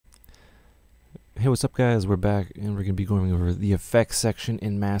Hey, what's up guys? We're back and we're going to be going over the effects section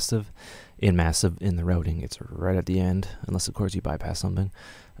in Massive. In the routing, it's right at the end, unless of course you bypass something.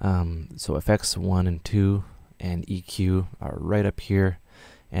 So effects 1 and 2 and EQ are right up here,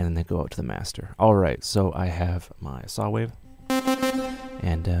 and then they go out to the master. Alright, so I have my saw wave,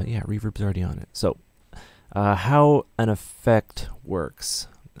 and yeah, reverb's already on it. So how an effect works.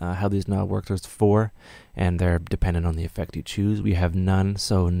 How these now work, there's 4, and they're dependent on the effect you choose. We have none,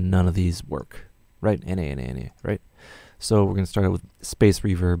 so none of these work. Right? NA, right? So we're going to start out with space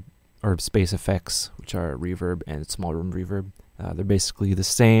reverb, or space effects, which are reverb and small room reverb. They're basically the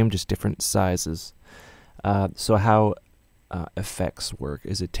same, just different sizes. So how effects work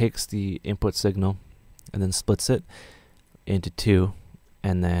is it takes the input signal and then splits it into 2,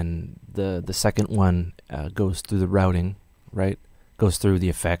 and then the second one goes through the routing, right? Goes through the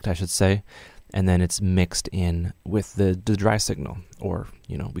effect, I should say, and then it's mixed in with the dry signal, or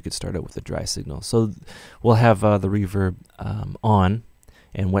we could start out with the dry signal. So we'll have the reverb on,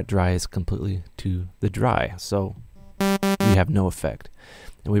 and wet dry is completely to the dry, so we have no effect.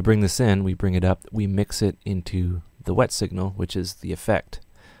 And we bring this in, we bring it up, we mix it into the wet signal, which is the effect.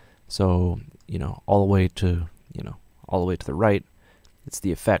 So all the way to the right, it's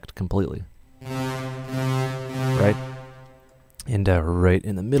the effect completely, right? And right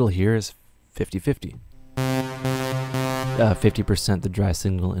in the middle here is 50-50. 50% the dry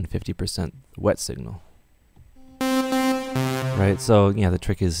signal and 50% wet signal. Right, so yeah, the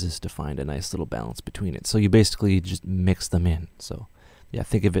trick is just to find a nice little balance between it. So you basically just mix them in. So yeah,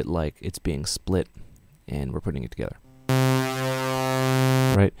 think of it like it's being split and we're putting it together.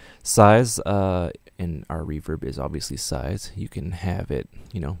 Right, size in our reverb is obviously size. You can have it,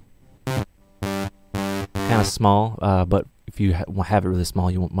 kind of small, but if you have it really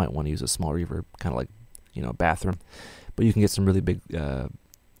small, you might want to use a small reverb, kind of like, bathroom. But you can get some really big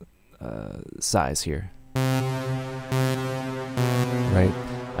size here. Right?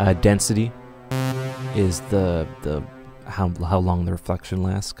 Density is the how long the reflection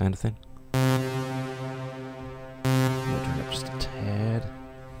lasts, kind of thing. I'm gonna turn it up just a tad.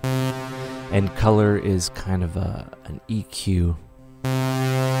 And color is kind of an EQ.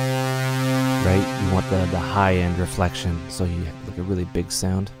 Right? You want the high-end reflection, so you have like a really big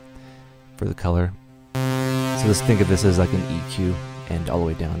sound for the color. So just think of this as like an EQ, and all the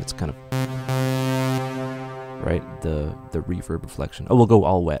way down it's kind of, right, the reverb reflection. Oh, we'll go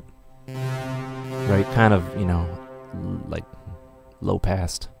all wet. Right? Kind of, like low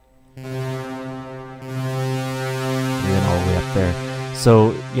passed. And then all the way up there.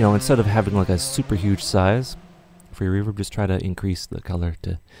 So, instead of having like a super huge size for your reverb, just try to increase the color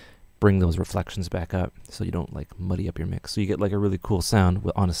to bring those reflections back up, so you don't like muddy up your mix. So you get like a really cool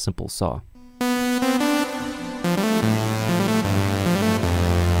sound on a simple saw.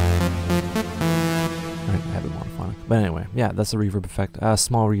 Right, have it monophonic. But anyway, yeah, that's the reverb effect.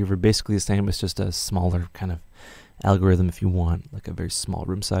 Small reverb, basically the same. It's just a smaller kind of algorithm if you want like a very small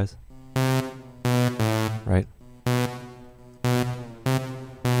room size. Right?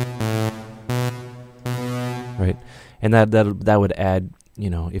 Right, and that would add,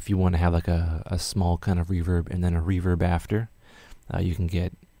 if you want to have like a small kind of reverb and then a reverb after, you can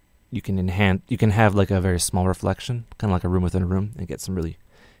have like a very small reflection, kind of like a room within a room, and get some really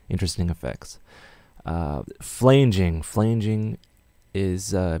interesting effects. Flanging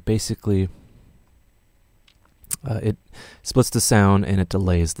is basically it splits the sound and it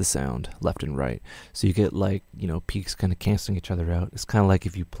delays the sound left and right. So you get like peaks kind of canceling each other out. It's kind of like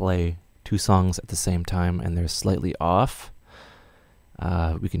if you play 2 songs at the same time and they're slightly off.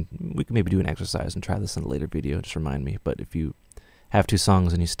 We can maybe do an exercise and try this in a later video, just remind me. But if you have 2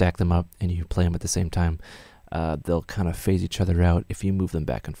 songs and you stack them up and you play them at the same time, they'll kind of phase each other out if you move them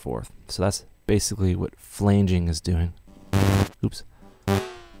back and forth. So that's basically what flanging is doing. Oops.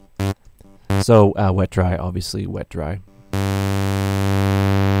 So wet dry, obviously wet dry.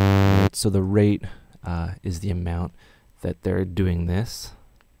 Right, so the rate is the amount that they're doing this,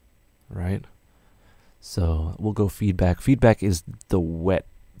 right? So we'll go feedback. Feedback is the wet,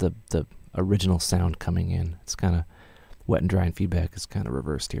 the original sound coming in. It's kind of wet and dry, and feedback is kind of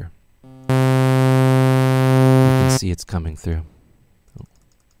reversed here. You can see it's coming through.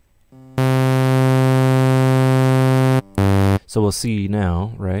 So we'll see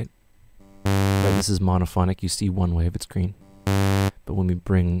now, right? Right, this is monophonic. You see one wave, it's green. But when we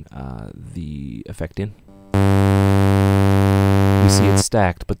bring the effect in, we see it's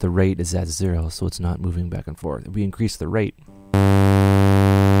stacked, but the rate is at 0, so it's not moving back and forth. If we increase the rate,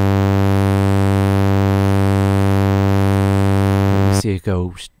 we see it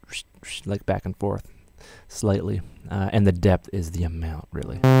go like back and forth slightly, and the depth is the amount,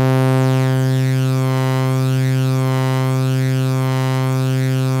 really.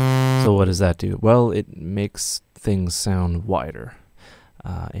 what does that do? Well, it makes things sound wider,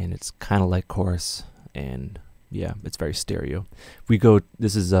 and it's kind of like chorus, and yeah, it's very stereo. If we go,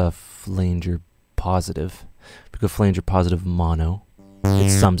 this is a flanger positive. If we go flanger positive mono, it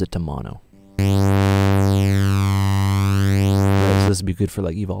sums it to mono. Right, so this would be good for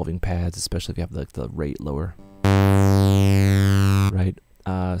like evolving pads, especially if you have like the rate lower. Right.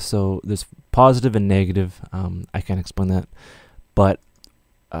 So there's positive and negative. I can't explain that, but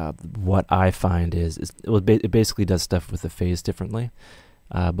what I find is it basically does stuff with the phase differently.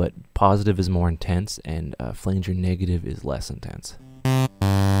 But positive is more intense, and flanger negative is less intense.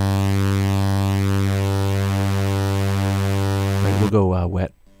 Right, we'll go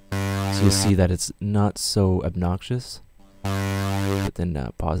wet, so you'll see that it's not so obnoxious, but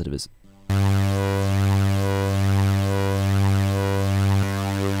then positive is.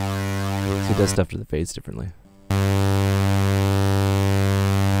 So it does stuff to the phase differently.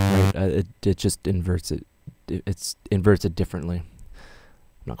 Right, it just inverts it. It inverts it differently. I'm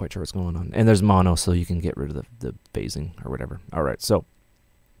not quite sure what's going on. And there's mono, so you can get rid of the phasing or whatever. All right, so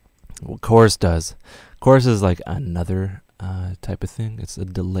what chorus does. Chorus is like another type of thing. It's a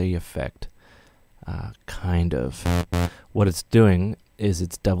delay effect, kind of. What it's doing is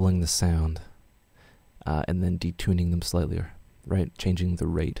it's doubling the sound and then detuning them slightly, right? Changing the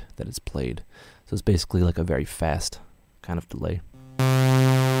rate that it's played. So it's basically like a very fast kind of delay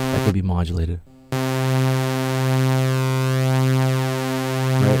that can be modulated.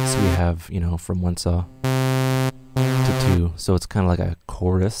 Right, so we have, from one saw to two, so it's kind of like a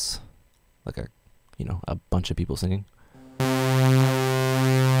chorus, like a bunch of people singing.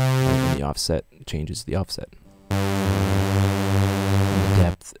 And the offset changes the offset. And the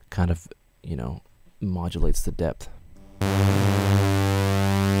depth kind of, modulates the depth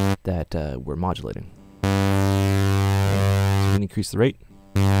that we're modulating. So we can increase the rate.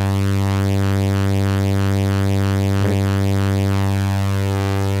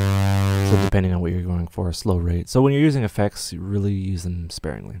 So depending on what you're going for, a slow rate. So when you're using effects, you really use them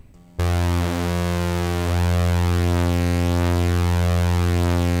sparingly.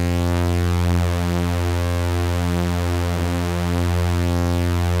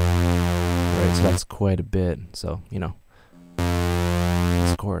 Right, so that's quite a bit. So,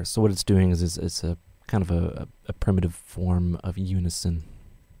 it's chorus. So what it's doing is it's a kind of a primitive form of unison,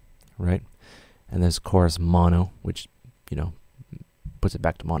 right? And there's chorus mono, which, puts it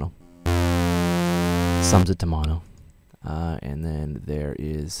back to mono. Sums it to mono, and then there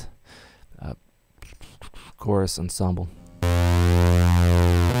is chorus ensemble.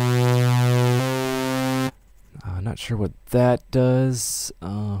 Not sure what that does.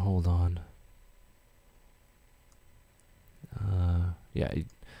 Hold on. Yeah,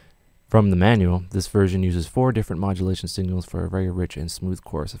 from the manual, this version uses 4 different modulation signals for a very rich and smooth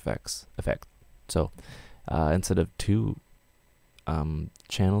chorus effect. So instead of 2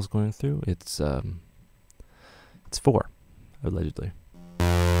 channels going through, it's 4, allegedly.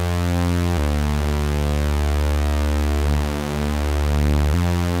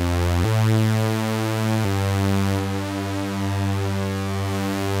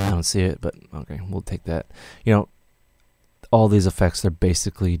 I don't see it, but okay, we'll take that. All these effects, they're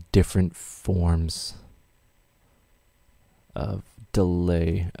basically different forms of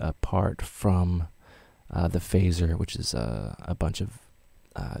delay apart from the phaser, which is a bunch of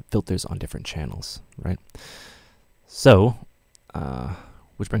filters on different channels, right? So,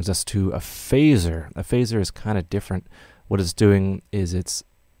 which brings us to a phaser. A phaser is kind of different. What it's doing is it's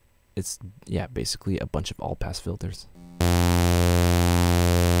basically a bunch of all-pass filters. You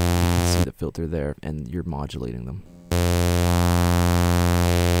can see the filter there, and you're modulating them.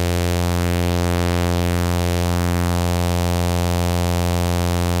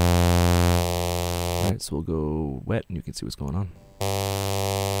 Alright, so we'll go wet, and you can see what's going on.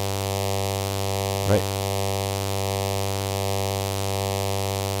 Right.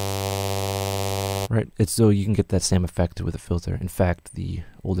 Right, it's so you can get that same effect with a filter. In fact, the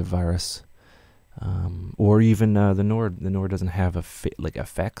older virus, or even the Nord doesn't have like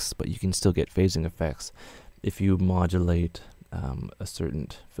effects, but you can still get phasing effects if you modulate a certain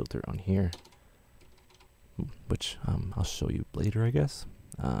filter on here, which I'll show you later, I guess.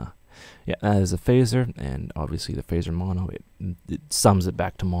 Yeah, that is a phaser, and obviously the phaser mono, it sums it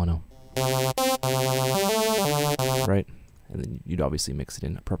back to mono. Right, and then you'd obviously mix it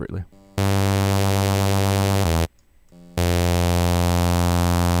in appropriately.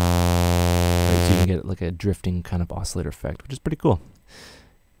 Right, so you can get like a drifting kind of oscillator effect, which is pretty cool.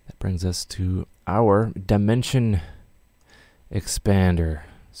 That brings us to our dimension expander.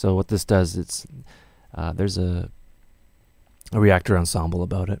 So what this does, it's there's a reactor ensemble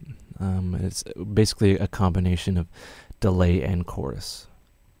about it. It's basically a combination of delay and chorus,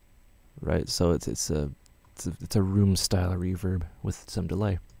 right? So it's a room style reverb with some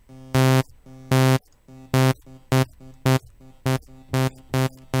delay.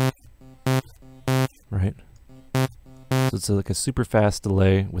 Right? So it's like a super fast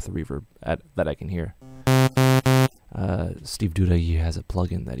delay with a reverb that I can hear. Steve Duda, he has a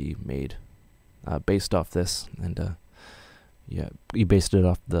plugin that he made based off this, and yeah, he based it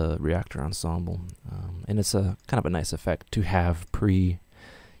off the Reactor Ensemble, and it's a kind of a nice effect to have you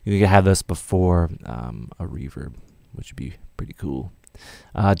can have this before a reverb, which would be pretty cool.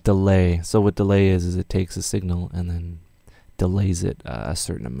 Delay. So what delay is it takes a signal and then delays it a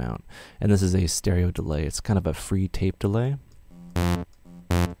certain amount, and this is a stereo delay. It's kind of a free tape delay.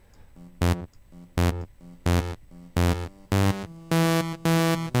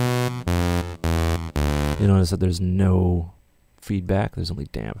 You notice that there's no feedback, there's only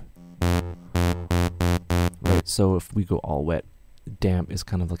damp. Right, so if we go all wet, damp is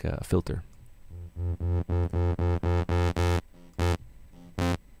kind of like a filter.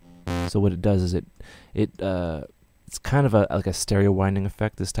 So what it does is it's kind of like a stereo winding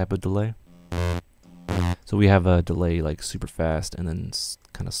effect, this type of delay. So we have a delay like super fast and then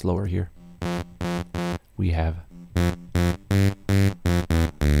kind of slower here. We have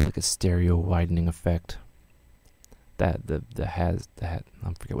like a stereo widening effect that has I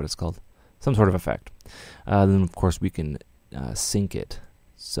forget what it's called, some sort of effect. Then of course we can sync it.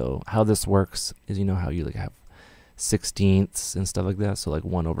 So how this works is, you know how you like have 16ths and stuff like that, so like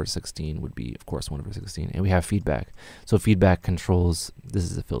 1/16 would be of course 1/16, and we have feedback. So feedback controls, this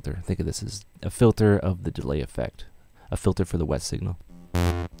is a filter, think of this as a filter of the delay effect, a filter for the wet signal.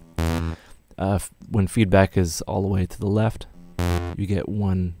 When feedback is all the way to the left, you get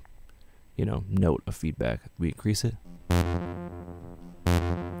one note of feedback. We increase it,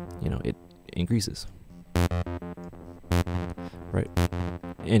 it increases, right?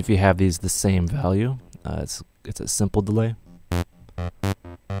 And if you have these the same value, it's a simple delay, and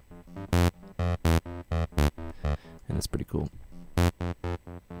it's pretty cool,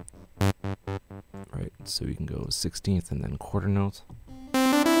 right? So we can go 16th and then quarter notes.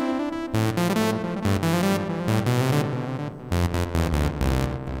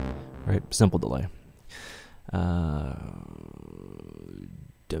 Right, simple delay.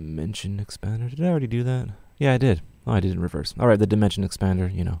 Dimension expander. Did I already do that? Yeah, I did. Oh, I did in reverse. All right, the dimension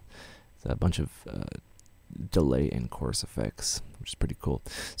expander. It's a bunch of delay and chorus effects, which is pretty cool.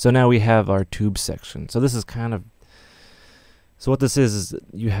 So now we have our tube section. So this is so what this is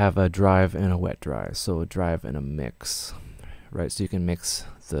you have a drive and a wet drive. So a drive and a mix, right? So you can mix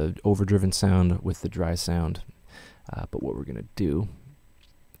the overdriven sound with the dry sound. But what we're gonna do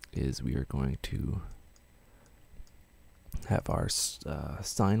is we are going to have our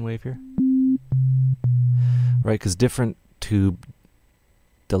sine wave here, right? Because different tube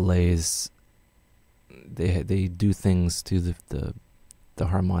delays, they do things to the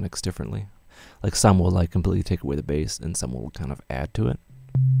harmonics differently. Like some will like completely take away the bass, and some will kind of add to it.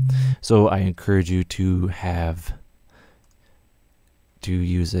 So I encourage you to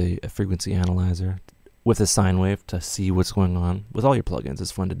use a frequency analyzer with a sine wave to see what's going on with all your plugins.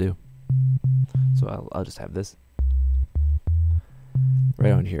 It's fun to do. So I'll just have this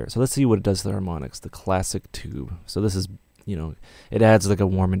right on here. So let's see what it does to the harmonics, the classic tube. So this is, it adds like a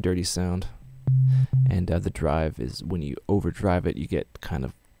warm and dirty sound. And the drive is, when you overdrive it, you get kind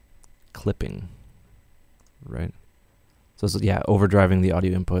of clipping, right? So it's, yeah, overdriving the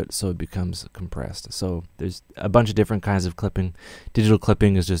audio input, so it becomes compressed. So there's a bunch of different kinds of clipping. Digital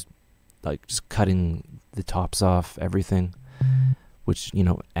clipping is just cutting the tops off everything, which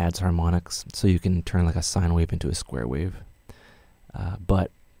adds harmonics. So you can turn like a sine wave into a square wave.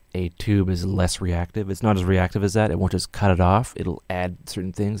 But a tube is less reactive. It's not as reactive as that. It won't just cut it off. It'll add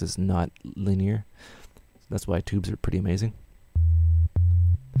certain things. It's not linear. That's why tubes are pretty amazing.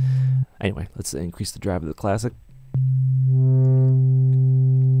 Anyway, let's increase the drive of the classic.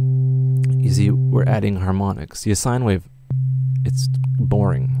 You see, we're adding harmonics. See, a sine wave, it's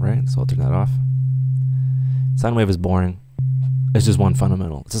boring, right? So I'll turn that off. Sine wave is boring. It's just one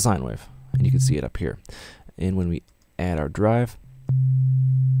fundamental. It's a sine wave, and you can see it up here. And when we add our drive,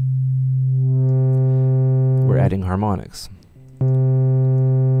 we're adding harmonics. And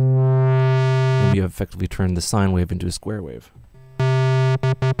we have effectively turned the sine wave into a square wave.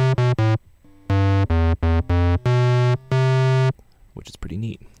 Which is pretty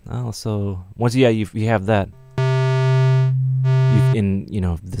neat. So once you have that,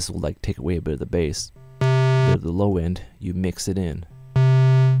 this will like take away a bit of the bass, but at the low end you mix it in,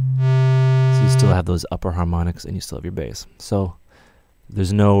 so you still have those upper harmonics and you still have your bass. So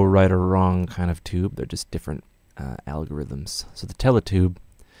There's no right or wrong kind of tube. They're just different algorithms. So the teletube,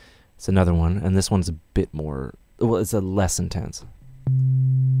 it's another one, and this one's a bit more, well, it's a less intense.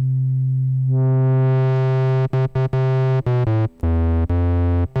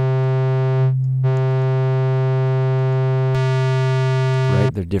 Right,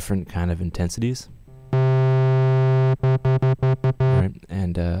 they're different kind of intensities. Right,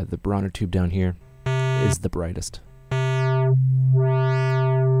 and the barometer tube down here is the brightest.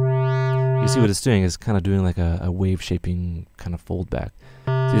 You see what it's doing is kind of doing like a wave shaping kind of fold back.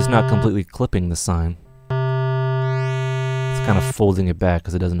 So it's not completely clipping the sine. It's kind of folding it back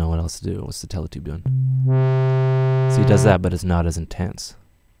because it doesn't know what else to do. What's the teletube doing? So he does that, but it's not as intense,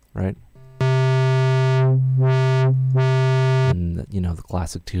 right? And you know, the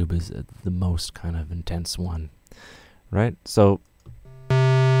classic tube is the most kind of intense one, right? So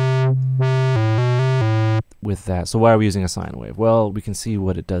with that, so why are we using a sine wave? Well, we can see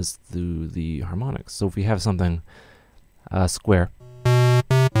what it does through the harmonics. So if we have something square,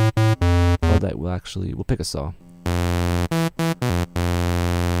 well, that will actually, we'll pick a saw.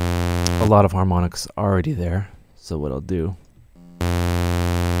 A lot of harmonics already there. So what I'll do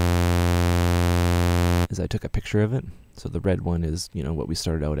is I took a picture of it. So the red one is, you know, what we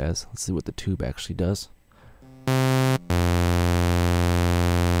started out as. Let's see what the tube actually does.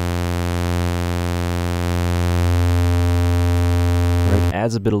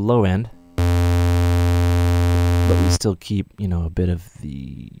 Adds a bit of low end, but we still keep, you know, a bit of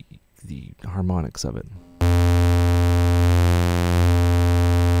the harmonics of it.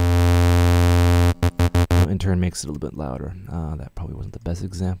 In turn makes it a little bit louder. That probably wasn't the best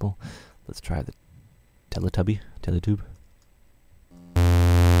example. Let's try the teletube.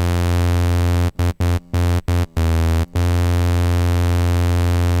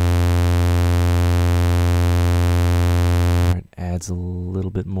 Adds a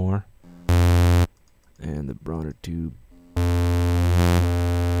little bit more, and the barometer tube,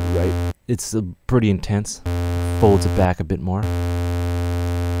 right, it's pretty intense, folds it back a bit more.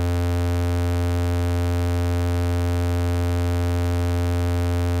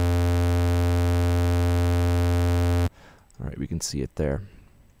 Alright, we can see it there,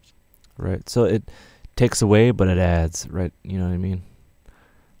 right, so it takes away but it adds, right, you know what I mean,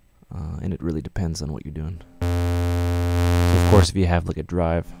 and it really depends on what you're doing. Of course, if you have like a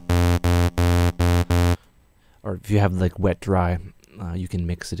drive, or if you have like wet dry, you can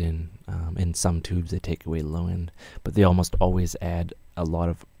mix it in. In some tubes, they take away low end, but they almost always add a lot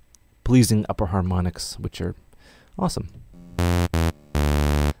of pleasing upper harmonics, which are awesome.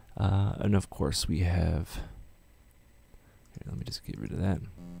 And of course, we have. Here, let me just get rid of that.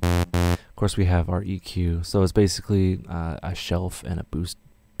 Of course, we have our EQ. So it's basically a shelf and a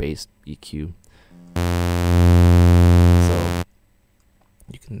boost-based EQ.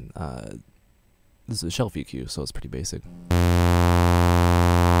 You can, this is a shelf EQ, so it's pretty basic.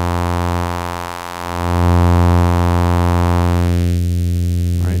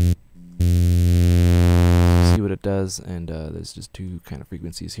 Right. See what it does, and there's just two kind of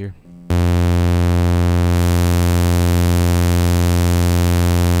frequencies here.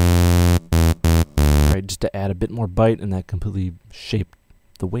 Right, just to add a bit more bite, and that completely shaped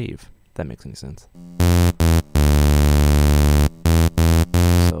the wave, if that makes any sense.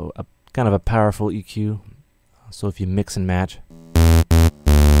 So a kind of a powerful EQ. So if you mix and match, so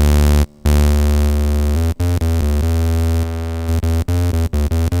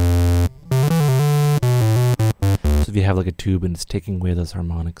if you have like a tube and it's taking away those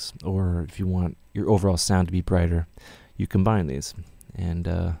harmonics, or if you want your overall sound to be brighter, you combine these, and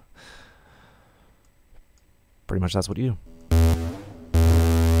pretty much that's what you do.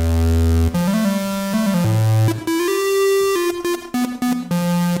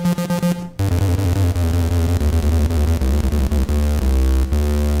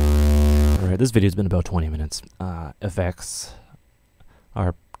 This video's been about 20 minutes. Effects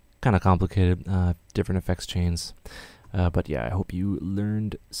are kind of complicated, different effects chains. But yeah, I hope you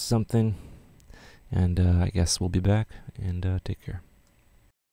learned something. And I guess we'll be back, and take care.